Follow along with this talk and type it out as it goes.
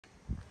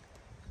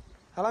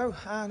Hello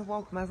and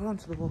welcome everyone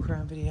to the walk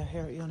around video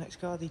here at your next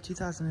car, the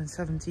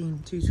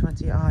 2017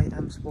 220i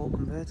M Sport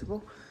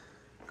convertible.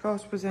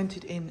 Car's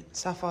presented in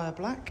sapphire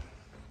black.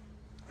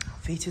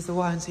 Features the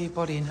Y&C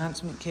body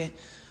enhancement kit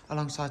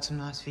alongside some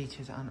nice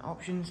features and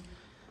options.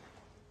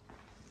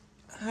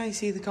 How you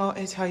see the car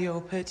is how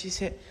you'll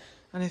purchase it,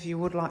 and if you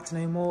would like to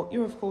know more,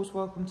 you're of course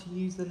welcome to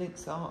use the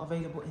links that are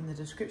available in the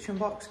description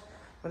box.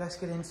 But let's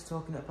get into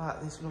talking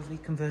about this lovely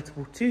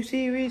convertible 2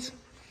 Series.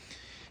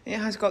 It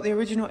has got the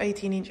original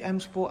 18-inch M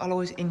Sport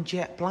alloys in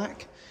jet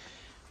black.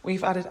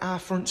 We've added our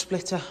front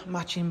splitter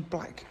matching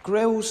black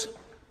grills,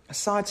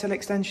 side sill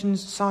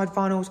extensions, side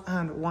vinyls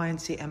and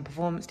Y&C M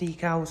performance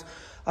decals,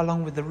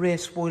 along with the rear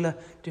spoiler,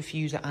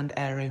 diffuser and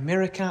aero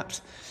mirror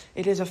caps.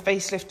 It is a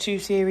facelift 2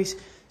 Series,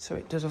 so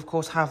it does of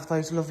course have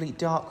those lovely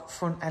dark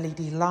front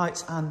LED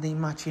lights and the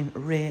matching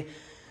rear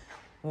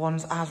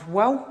ones as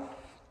well.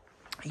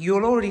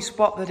 You'll already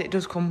spot that it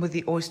does come with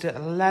the oyster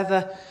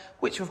leather,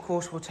 which of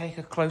course we'll take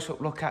a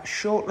close-up look at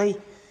shortly.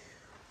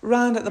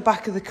 Round at the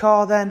back of the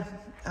car then,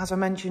 as I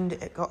mentioned,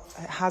 it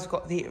has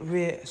got the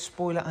rear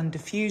spoiler and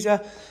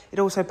diffuser. It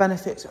also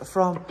benefits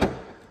from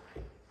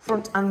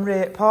front and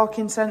rear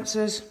parking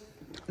sensors.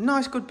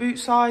 Nice good boot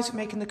size,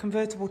 making the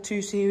convertible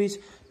 2 Series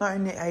not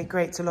only a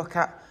great to look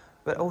at,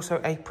 but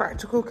also a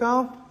practical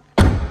car.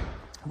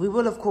 We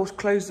will of course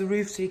close the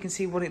roof so you can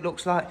see what it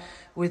looks like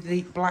with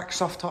the black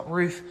soft top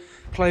roof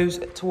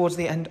closed towards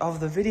the end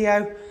of the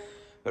video.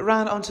 But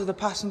round onto the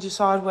passenger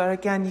side, where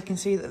again you can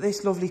see that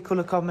this lovely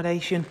colour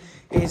combination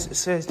is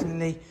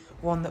certainly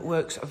one that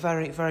works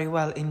very, very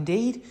well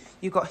indeed.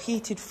 You've got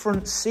heated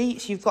front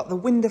seats, you've got the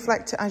wind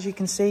deflector, as you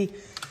can see,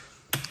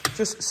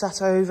 just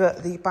sat over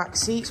the back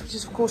seats, which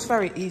is of course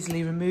very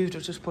easily removed.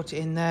 I'll just put it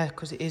in there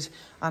because it is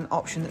an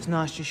option that's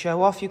nice to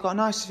show off. You've got a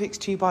nice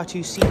fixed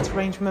 2x2 seat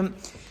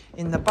arrangement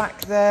in the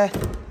back there.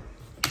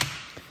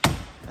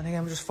 And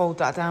again, we'll just fold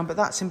that down, but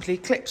that simply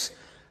clips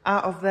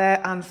out of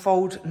there and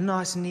folds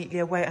nice and neatly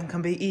away and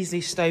can be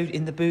easily stowed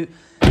in the boot,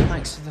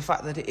 thanks to the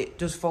fact that it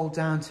does fold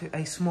down to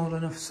a small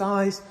enough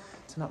size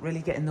to not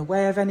really get in the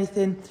way of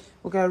anything.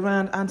 We'll go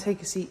around and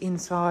take a seat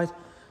inside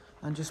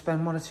and just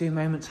spend 1 or 2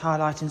 moments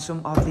highlighting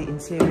some of the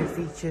interior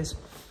features,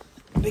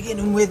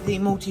 beginning with the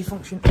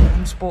multifunction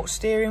M Sport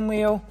steering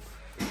wheel.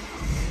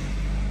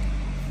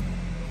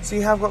 So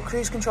you have got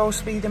cruise control,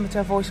 speed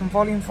limiter, voice and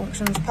volume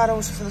functions,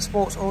 pedals for the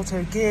Sports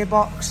Auto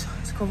gearbox.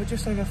 It's covered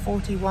just over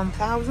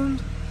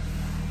 41,000.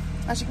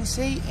 As you can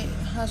see, it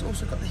has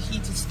also got the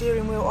heated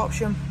steering wheel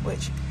option,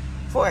 which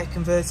for a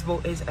convertible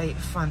is a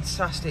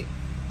fantastic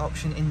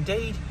option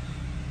indeed.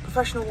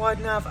 Professional wide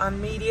nav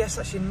and media,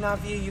 so that's your nav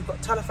view. You've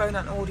got telephone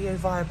and audio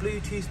via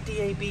Bluetooth,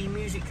 DAB,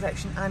 music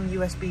collection and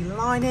USB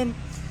line in.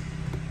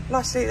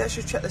 Lastly, let's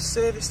just check the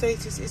service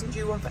status. It isn't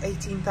due one for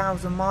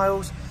 18,000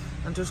 miles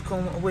and does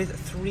come with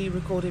 3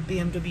 recorded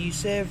BMW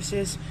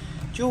services.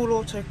 Dual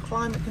auto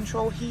climate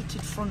control,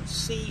 heated front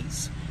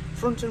seats,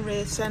 front and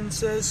rear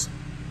sensors.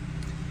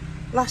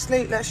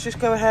 Lastly, let's just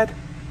go ahead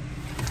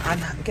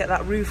and get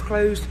that roof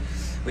closed,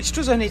 which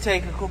does only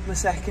take a couple of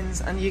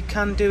seconds, and you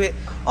can do it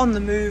on the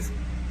move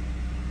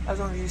as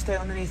long as you stay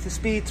underneath the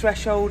speed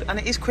threshold, and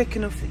it is quick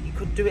enough that you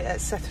could do it at a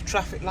set of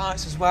traffic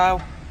lights as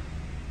well.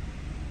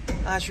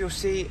 As you'll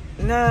see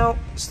now,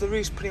 so the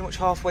roof's pretty much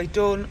halfway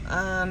done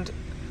and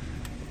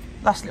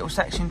last little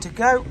section to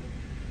go.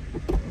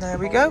 There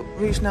we go,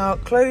 roof's now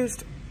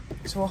closed,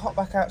 so we'll hop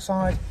back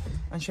outside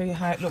and show you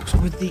how it looks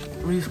with the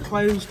roof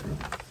closed.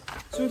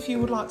 So if you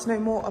would like to know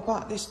more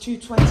about this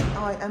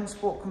 220i M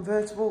Sport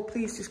convertible,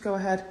 please just go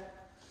ahead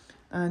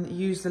and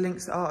use the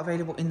links that are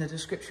available in the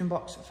description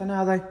box. For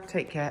now though,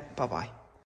 take care, bye bye.